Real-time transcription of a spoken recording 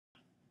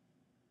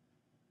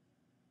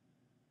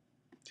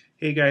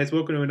Hey guys,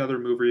 welcome to another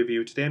movie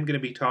review. Today I'm going to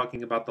be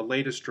talking about the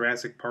latest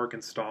Jurassic Park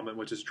installment,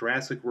 which is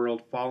Jurassic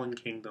World Fallen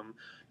Kingdom.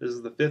 This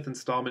is the fifth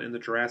installment in the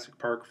Jurassic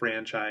Park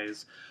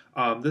franchise.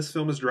 This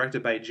film is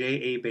directed by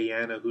J.A.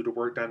 Bayona, who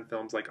worked on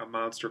films like A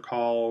Monster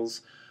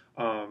Calls,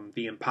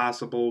 The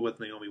Impossible with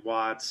Naomi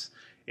Watts,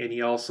 and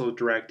he also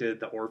directed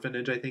The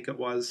Orphanage, I think it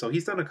was. So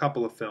he's done a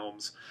couple of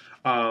films.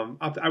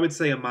 I would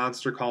say A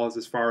Monster Calls,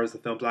 as far as the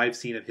films I've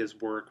seen of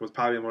his work, was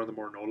probably one of the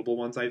more notable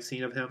ones I've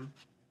seen of him.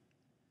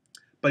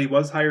 But he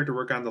was hired to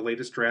work on the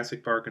latest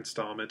Jurassic Park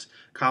installment.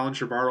 Colin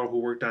Trevorrow, who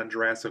worked on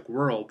Jurassic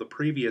World, the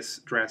previous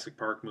Jurassic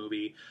Park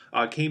movie,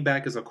 came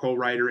back as a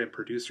co-writer and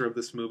producer of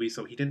this movie,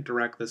 so he didn't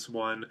direct this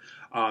one.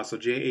 So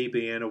J.A.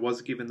 Bayona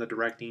was given the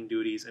directing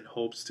duties in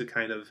hopes to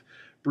kind of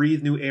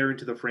breathe new air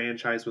into the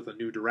franchise with a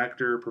new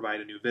director,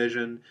 provide a new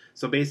vision.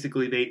 So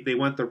basically, they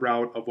went the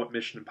route of what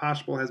Mission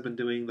Impossible has been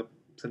doing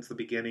since the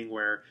beginning,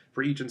 where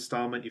for each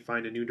installment you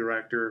find a new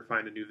director,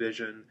 find a new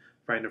vision,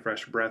 find a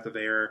fresh breath of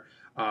air.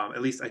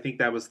 At least I think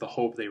that was the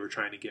hope they were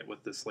trying to get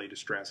with this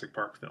latest Jurassic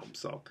Park film.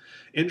 So,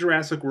 in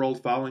Jurassic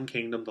World Fallen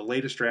Kingdom, the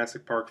latest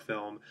Jurassic Park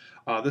film,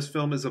 this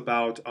film is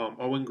about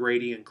Owen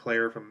Grady and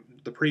Claire from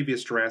the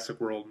previous Jurassic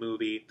World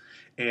movie,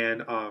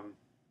 and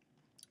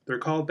they're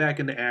called back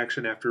into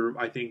action after,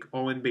 I think,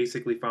 Owen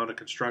basically found a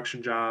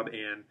construction job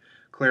and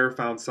Claire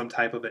found some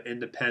type of an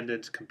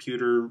independent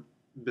computer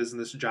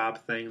business job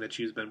thing that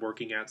she's been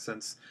working at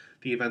since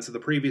the events of the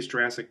previous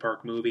Jurassic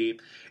Park movie.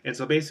 And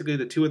so basically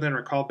the two of them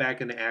are called back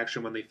into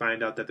action when they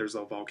find out that there's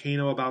a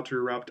volcano about to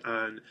erupt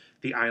on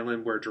the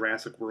island where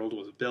Jurassic World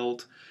was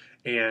built.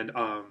 And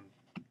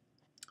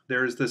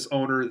there's this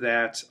owner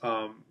that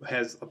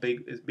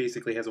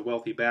basically has a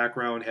wealthy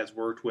background, has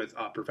worked with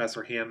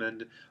Professor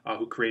Hammond,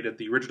 who created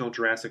the original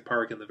Jurassic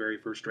Park and the very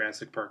first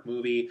Jurassic Park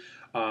movie.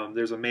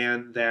 There's a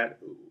man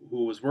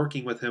who was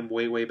working with him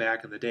way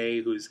back in the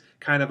day, who's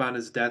kind of on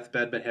his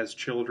deathbed, but has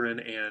children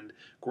and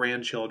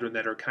grandchildren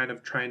that are kind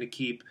of trying to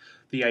keep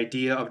the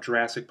idea of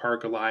Jurassic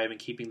Park alive and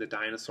keeping the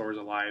dinosaurs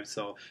alive.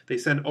 So they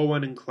send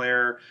Owen and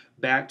Claire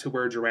back to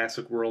where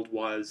Jurassic World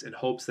was in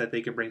hopes that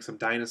they can bring some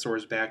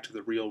dinosaurs back to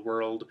the real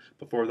world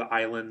before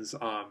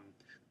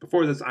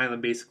this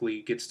island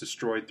basically gets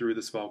destroyed through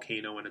this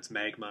volcano and its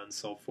magma and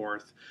so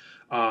forth.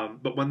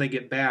 But when they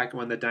get back,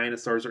 when the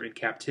dinosaurs are in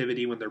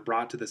captivity, when they're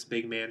brought to this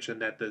big mansion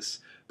that this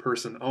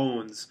person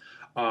owns,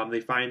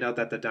 they find out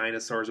that the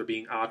dinosaurs are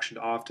being auctioned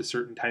off to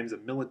certain kinds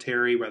of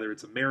military, whether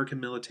it's American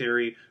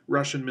military,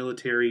 Russian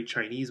military,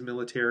 Chinese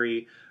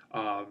military,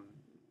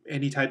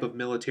 any type of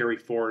military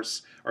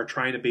force are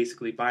trying to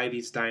basically buy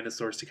these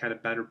dinosaurs to kind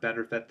of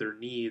benefit their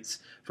needs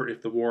for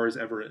if the war is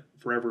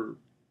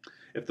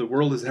if the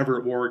world is ever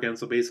at war again,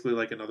 so basically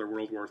like another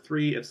World War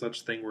III, if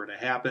such thing were to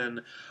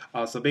happen.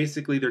 So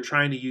basically they're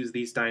trying to use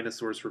these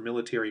dinosaurs for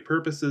military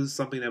purposes,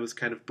 something that was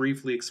kind of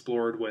briefly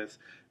explored with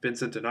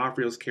Vincent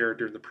D'Onofrio's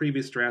character in the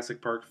previous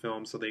Jurassic Park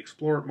film, so they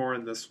explore it more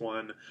in this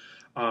one.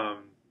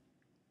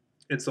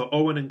 And so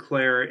Owen and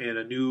Claire and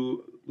a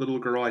new little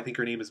girl, I think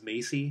her name is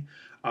Macy,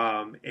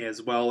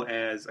 as well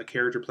as a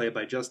character played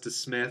by Justice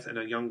Smith and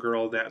a young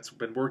girl that's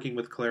been working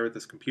with Claire at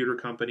this computer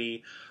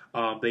company.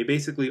 They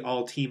basically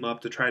all team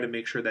up to try to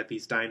make sure that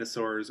these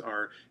dinosaurs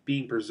are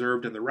being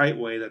preserved in the right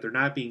way, that they're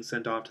not being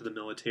sent off to the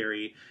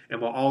military.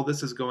 And while all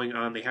this is going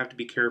on, they have to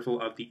be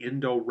careful of the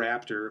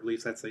Indoraptor, at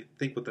least that's I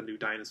think what the new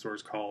dinosaur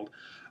is called,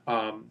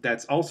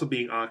 that's also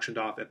being auctioned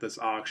off at this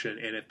auction.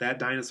 And if that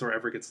dinosaur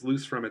ever gets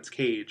loose from its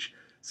cage,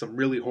 some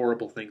really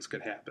horrible things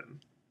could happen.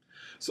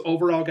 So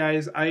overall,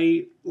 guys,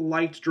 I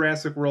liked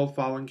Jurassic World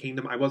Fallen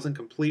Kingdom. I wasn't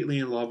completely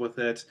in love with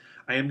it.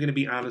 I am going to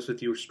be honest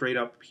with you straight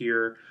up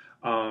here.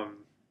 I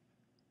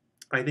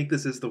think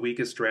this is the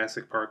weakest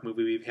Jurassic Park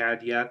movie we've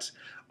had yet,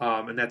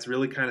 and that's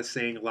really kind of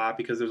saying a lot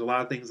because there's a lot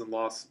of things in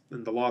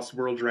the Lost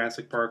World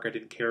Jurassic Park I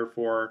didn't care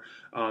for.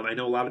 I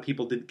know a lot of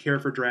people didn't care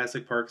for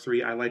Jurassic Park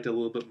 3. I liked it a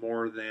little bit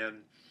more than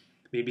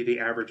maybe the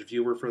average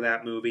viewer for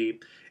that movie.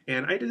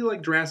 And I did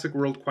like Jurassic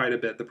World quite a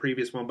bit, the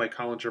previous one by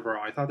Colin Trevorrow.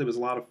 I thought it was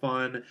a lot of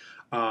fun.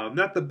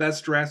 Not the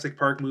best Jurassic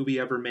Park movie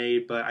ever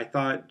made, but I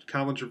thought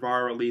Colin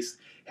Trevorrow at least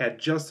had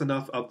just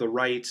enough of the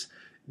right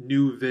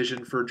new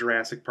vision for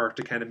Jurassic Park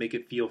to kind of make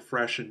it feel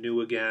fresh and new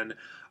again.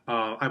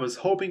 I was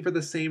hoping for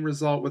the same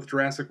result with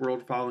Jurassic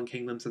World Fallen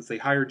Kingdom since they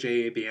hired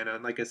J.A. Bayona,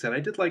 and like I said,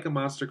 I did like A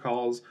Monster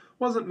Calls,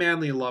 wasn't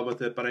madly in love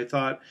with it, but I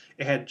thought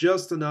it had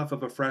just enough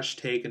of a fresh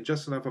take and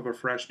just enough of a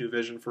fresh new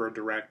vision for a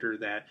director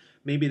that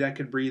maybe that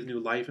could breathe new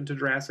life into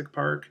Jurassic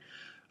Park.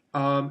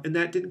 And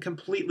that didn't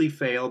completely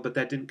fail, but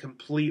that didn't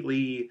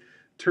completely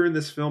turn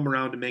this film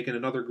around to make it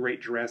another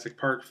great Jurassic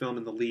Park film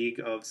in the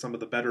league of some of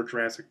the better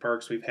Jurassic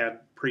Parks we've had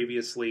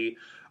previously.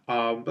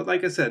 But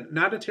like I said,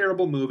 not a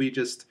terrible movie,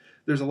 just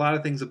there's a lot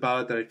of things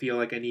about it that I feel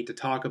like I need to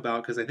talk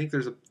about because I think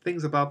there's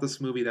things about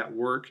this movie that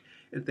work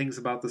and things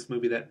about this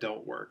movie that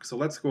don't work. So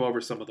let's go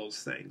over some of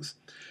those things.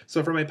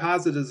 So for my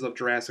positives of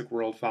Jurassic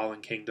World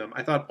Fallen Kingdom,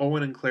 I thought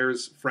Owen and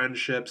Claire's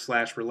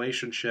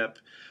friendship/relationship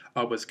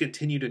was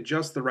continued in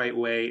just the right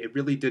way. It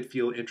really did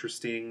feel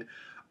interesting.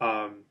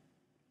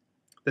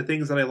 The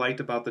things that I liked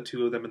about the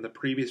two of them in the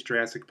previous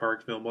Jurassic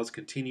Park film was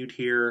continued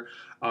here.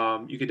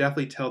 You could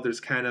definitely tell there's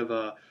kind of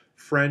a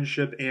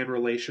friendship and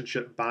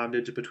relationship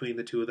bondage between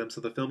the two of them.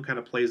 So the film kind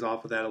of plays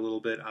off of that a little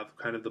bit of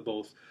kind of the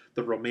both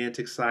the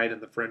romantic side and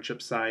the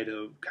friendship side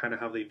of kind of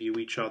how they view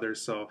each other.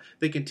 So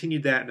they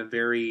continued that in a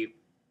very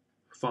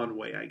fun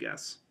way, I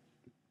guess.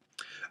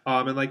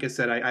 And like I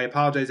said, I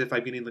apologize if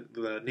I'm getting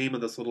the name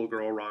of this little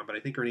girl wrong, but I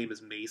think her name is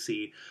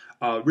Macy.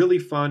 Really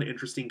fun,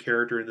 interesting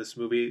character in this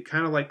movie.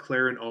 Kind of like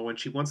Claire and Owen.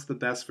 She wants the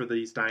best for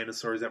these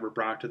dinosaurs that were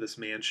brought to this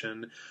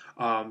mansion.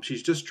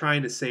 She's just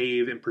trying to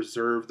save and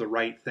preserve the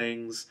right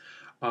things.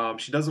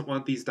 She doesn't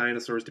want these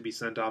dinosaurs to be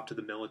sent off to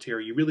the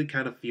military. You really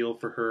kind of feel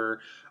for her,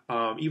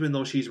 even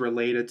though she's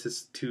related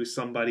to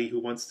somebody who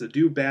wants to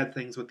do bad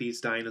things with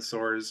these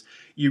dinosaurs.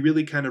 You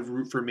really kind of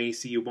root for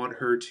Macy. You want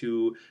her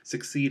to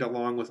succeed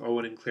along with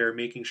Owen and Claire,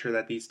 making sure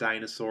that these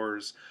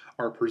dinosaurs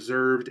are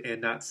preserved and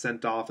not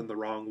sent off in the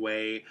wrong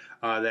way.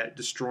 That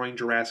destroying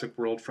Jurassic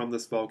World from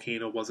this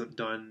volcano wasn't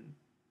done,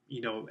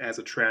 as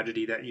a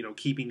tragedy. That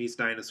keeping these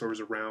dinosaurs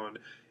around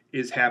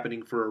is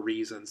happening for a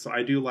reason. So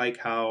I do like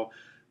how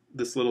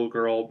this little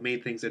girl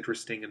made things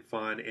interesting and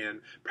fun, and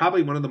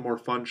probably one of the more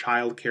fun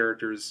child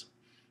characters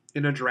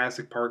in a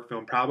Jurassic Park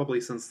film,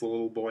 probably since the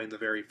little boy in the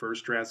very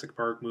first Jurassic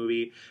Park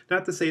movie.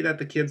 Not to say that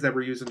the kids that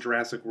were used in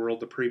Jurassic World,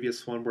 the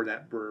previous one,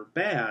 were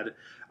bad.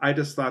 I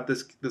just thought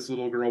this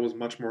little girl was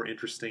much more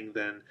interesting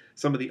than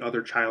some of the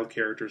other child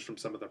characters from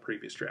some of the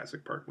previous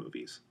Jurassic Park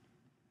movies.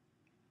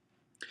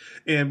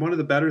 And one of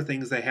the better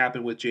things that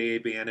happened with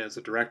J.A. Bayona as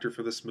a director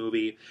for this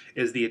movie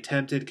is the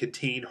attempted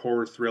contained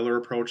horror thriller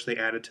approach they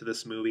added to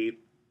this movie.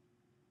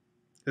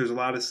 There's a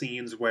lot of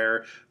scenes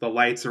where the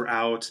lights are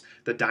out,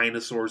 the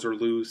dinosaurs are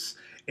loose,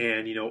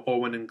 and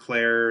Owen and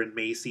Claire and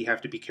Macy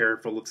have to be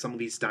careful of some of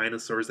these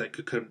dinosaurs that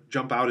could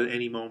jump out at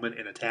any moment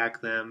and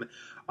attack them.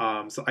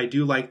 So I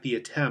do like the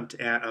attempt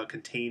at a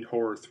contained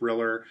horror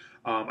thriller.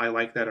 I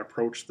like that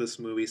approach to this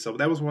movie. So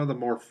that was one of the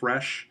more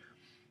fresh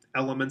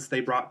elements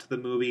they brought to the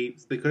movie.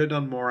 They could have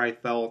done more, I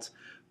felt,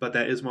 but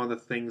that is one of the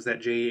things that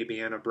J.A.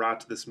 Bayona brought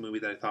to this movie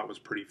that I thought was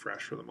pretty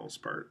fresh for the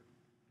most part.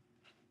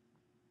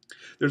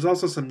 There's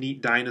also some neat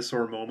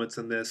dinosaur moments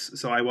in this.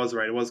 So I was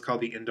right. It was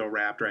called the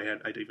Indoraptor.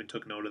 I even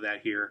took note of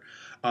that here.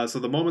 So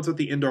the moments with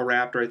the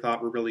Indoraptor I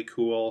thought were really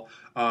cool.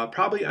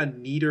 Probably a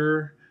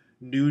neater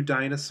new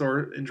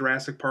dinosaur in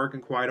Jurassic Park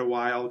in quite a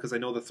while, because I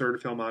know the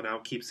third film on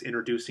out keeps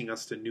introducing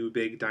us to new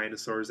big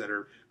dinosaurs that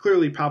are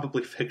clearly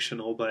probably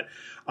fictional, but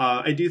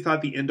I do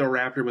thought the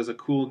Indoraptor was a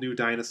cool new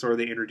dinosaur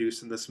they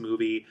introduced in this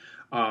movie.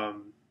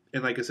 And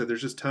like I said,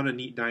 there's just a ton of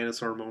neat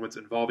dinosaur moments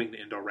involving the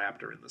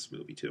Indoraptor in this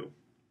movie too.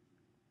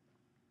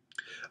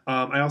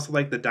 I also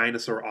like the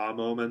dinosaur awe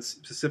moments,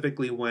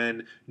 specifically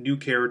when new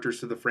characters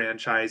to the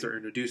franchise are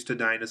introduced to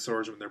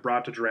dinosaurs, when they're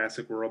brought to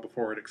Jurassic World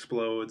before it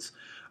explodes.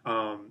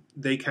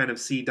 They kind of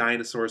see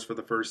dinosaurs for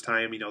the first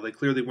time. They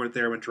clearly weren't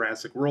there when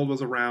Jurassic World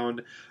was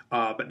around,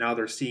 but now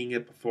they're seeing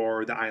it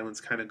before the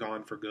island's kind of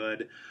gone for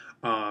good.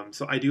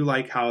 So I do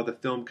like how the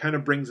film kind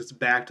of brings us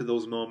back to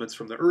those moments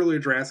from the earlier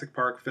Jurassic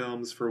Park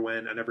films for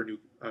when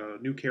a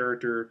new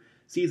character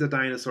sees a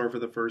dinosaur for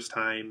the first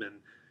time, and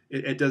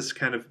it does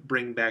kind of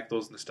bring back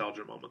those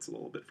nostalgia moments a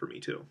little bit for me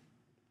too.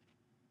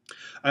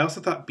 I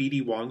also thought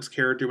B.D. Wong's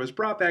character was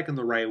brought back in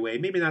the right way,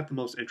 maybe not the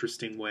most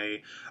interesting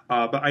way,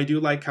 but I do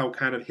like how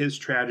kind of his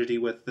tragedy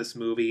with this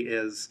movie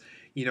is,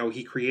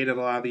 he created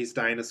a lot of these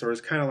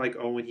dinosaurs, kind of like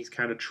Owen. He's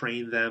kind of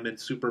trained them and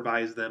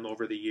supervised them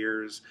over the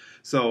years.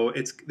 So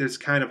there's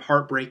kind of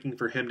heartbreaking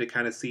for him to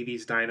kind of see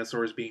these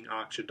dinosaurs being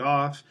auctioned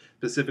off,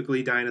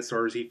 specifically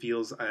dinosaurs he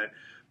feels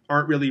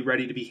aren't really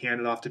ready to be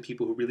handed off to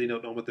people who really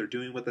don't know what they're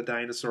doing with the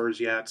dinosaurs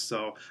yet.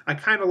 So I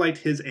kind of liked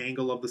his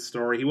angle of the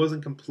story. He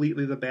wasn't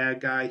completely the bad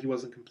guy. He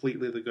wasn't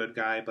completely the good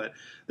guy, but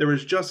there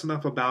was just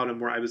enough about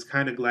him where I was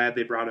kind of glad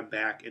they brought him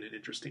back in an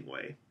interesting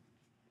way.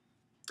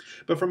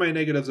 But for my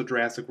negatives of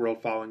Jurassic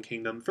World Fallen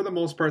Kingdom, for the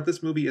most part,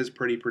 this movie is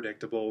pretty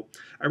predictable.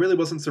 I really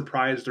wasn't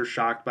surprised or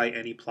shocked by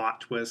any plot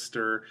twist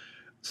or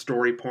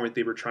story point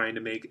they were trying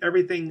to make.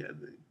 Everything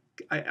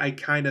I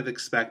kind of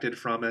expected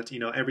from it.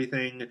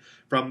 Everything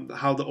from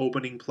how the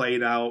opening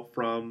played out,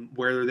 from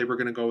where they were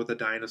going to go with the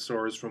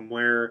dinosaurs, from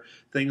where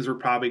things were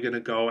probably going to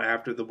go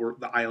after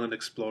the island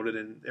exploded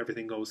and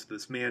everything goes to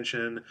this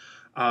mansion.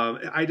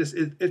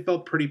 It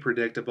felt pretty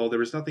predictable. There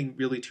was nothing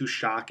really too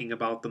shocking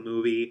about the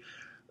movie.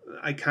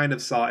 I kind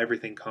of saw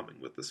everything coming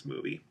with this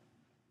movie.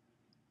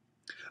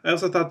 I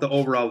also thought the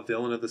overall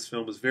villain of this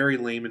film was very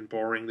lame and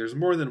boring. There's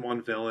more than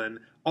one villain.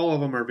 All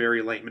of them are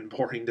very lame and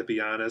boring, to be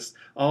honest.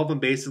 All of them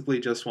basically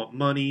just want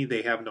money.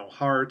 They have no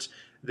heart.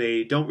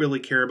 They don't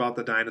really care about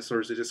the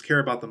dinosaurs. They just care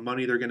about the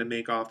money they're going to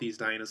make off these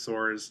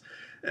dinosaurs.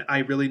 I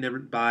really never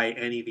buy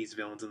any of these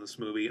villains in this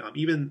movie.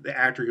 Even the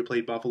actor who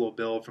played Buffalo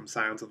Bill from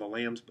Silence of the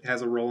Lambs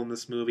has a role in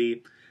this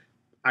movie.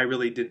 I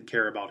really didn't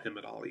care about him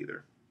at all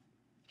either.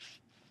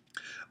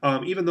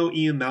 Even though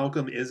Ian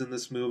Malcolm is in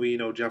this movie, you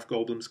know, Jeff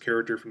Goldblum's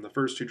character from the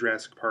first two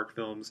Jurassic Park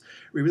films,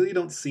 we really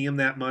don't see him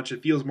that much.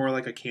 It feels more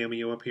like a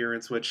cameo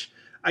appearance, which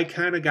I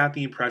kind of got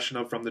the impression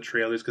of from the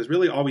trailers, because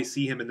really all we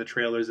see him in the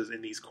trailers is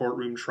in these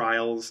courtroom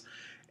trials,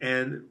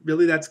 and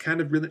really that's kind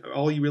of really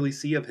all you really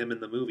see of him in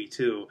the movie,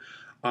 too.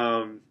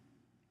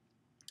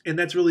 And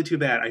that's really too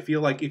bad. I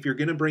feel like if you're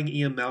going to bring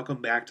Ian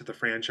Malcolm back to the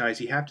franchise,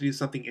 you have to do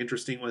something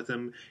interesting with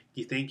him.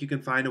 Do you think you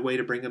can find a way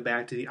to bring him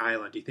back to the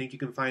island? Do you think you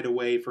can find a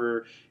way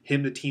for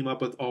him to team up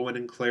with Owen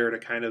and Claire to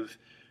kind of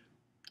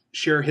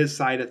share his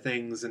side of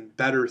things and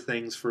better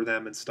things for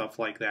them and stuff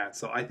like that?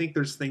 So I think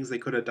there's things they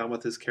could have done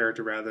with his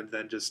character rather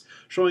than just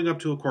showing up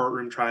to a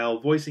courtroom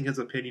trial, voicing his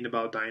opinion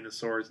about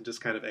dinosaurs, and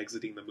just kind of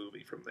exiting the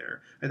movie from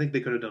there. I think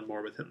they could have done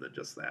more with him than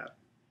just that.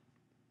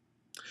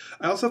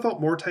 I also felt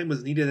more time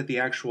was needed at the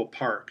actual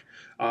park.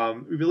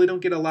 We really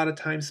don't get a lot of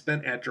time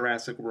spent at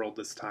Jurassic World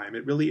this time.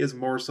 It really is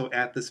more so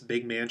at this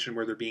big mansion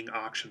where they're being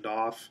auctioned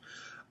off.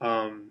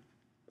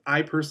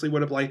 I personally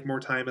would have liked more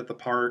time at the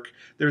park.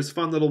 There's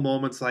fun little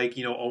moments like,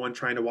 you know, Owen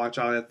trying to watch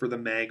out for the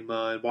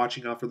magma and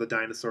watching out for the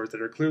dinosaurs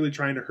that are clearly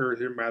trying to hurt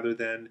him rather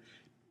than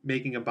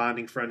making a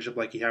bonding friendship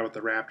like he had with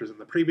the raptors in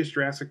the previous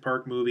Jurassic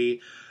Park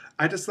movie.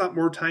 I just thought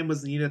more time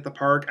was needed at the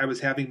park. I was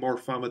having more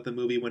fun with the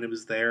movie when it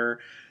was there.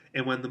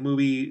 And when the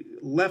movie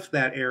left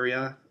that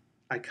area,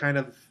 I kind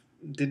of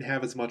didn't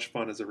have as much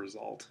fun as a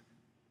result.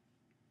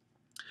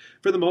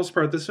 For the most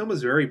part, this film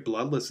is very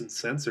bloodless and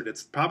censored.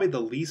 It's probably the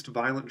least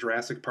violent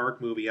Jurassic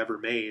Park movie ever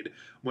made.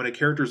 When a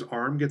character's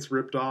arm gets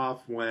ripped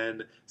off,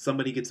 when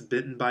somebody gets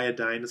bitten by a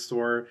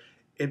dinosaur,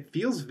 it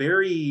feels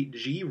very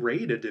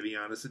G-rated, to be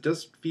honest. It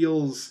just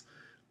feels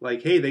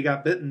like, hey, they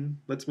got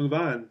bitten, let's move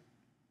on.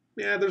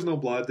 Yeah, there's no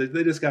blood.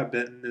 They just got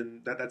bitten,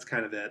 and that's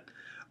kind of it.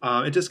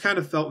 It just kind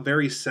of felt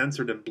very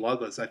censored and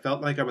bloodless. I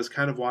felt like I was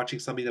kind of watching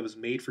something that was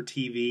made for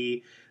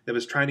TV, that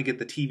was trying to get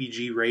the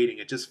TVG rating.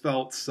 It just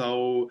felt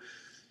so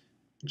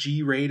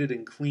G-rated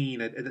and clean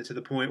to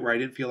the point where I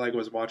didn't feel like I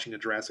was watching a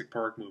Jurassic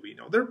Park movie. You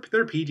know,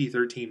 they're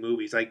PG-13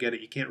 movies. I get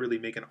it. You can't really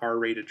make an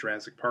R-rated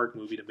Jurassic Park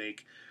movie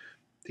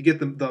to get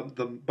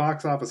the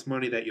box office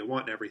money that you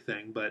want and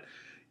everything, but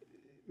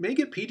make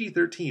it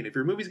PG-13. If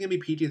your movie's going to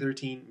be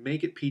PG-13,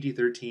 make it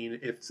PG-13.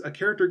 If a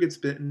character gets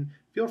bitten,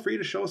 feel free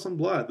to show some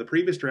blood. The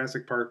previous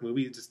Jurassic Park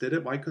movie just did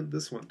it. Why couldn't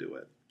this one do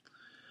it?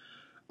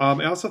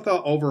 I also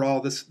thought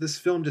overall this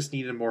film just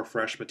needed more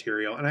fresh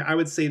material. And I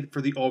would say for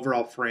the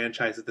overall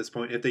franchise at this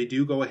point, if they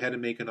do go ahead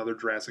and make another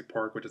Jurassic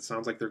Park, which it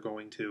sounds like they're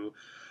going to,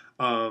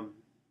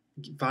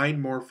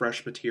 find more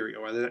fresh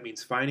material. Whether that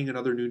means finding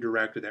another new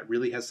director that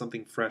really has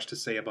something fresh to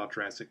say about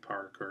Jurassic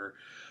Park, or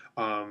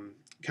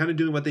kind of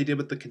doing what they did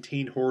with the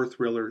contained horror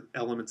thriller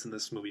elements in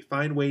this movie.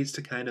 Find ways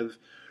to kind of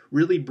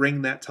really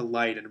bring that to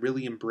light and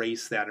really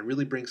embrace that and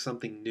really bring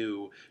something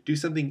new. Do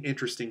something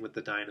interesting with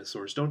the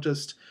dinosaurs. Don't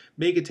just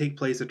make it take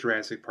place at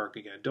Jurassic Park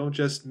again. Don't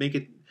just make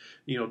it,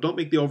 don't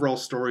make the overall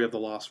story of the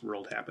Lost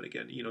World happen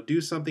again.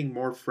 Do something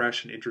more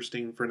fresh and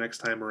interesting for next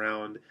time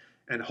around,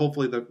 and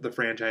hopefully the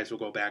franchise will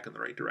go back in the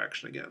right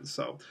direction again.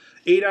 So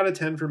 8 out of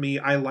 10 for me.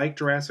 I like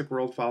Jurassic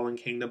World Fallen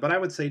Kingdom, but I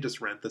would say just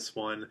rent this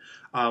one.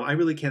 I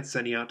really can't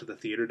send you out to the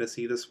theater to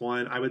see this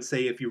one. I would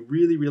say if you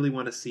really, really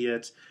want to see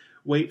it,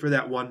 wait for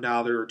that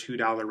 $1 or $2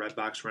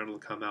 Redbox rental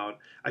to come out.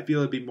 I feel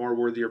it'd be more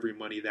worthy of your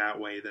money that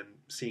way than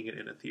seeing it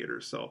in a theater.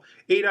 So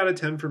 8 out of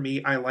 10 for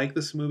me. I like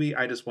this movie.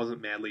 I just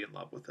wasn't madly in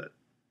love with it.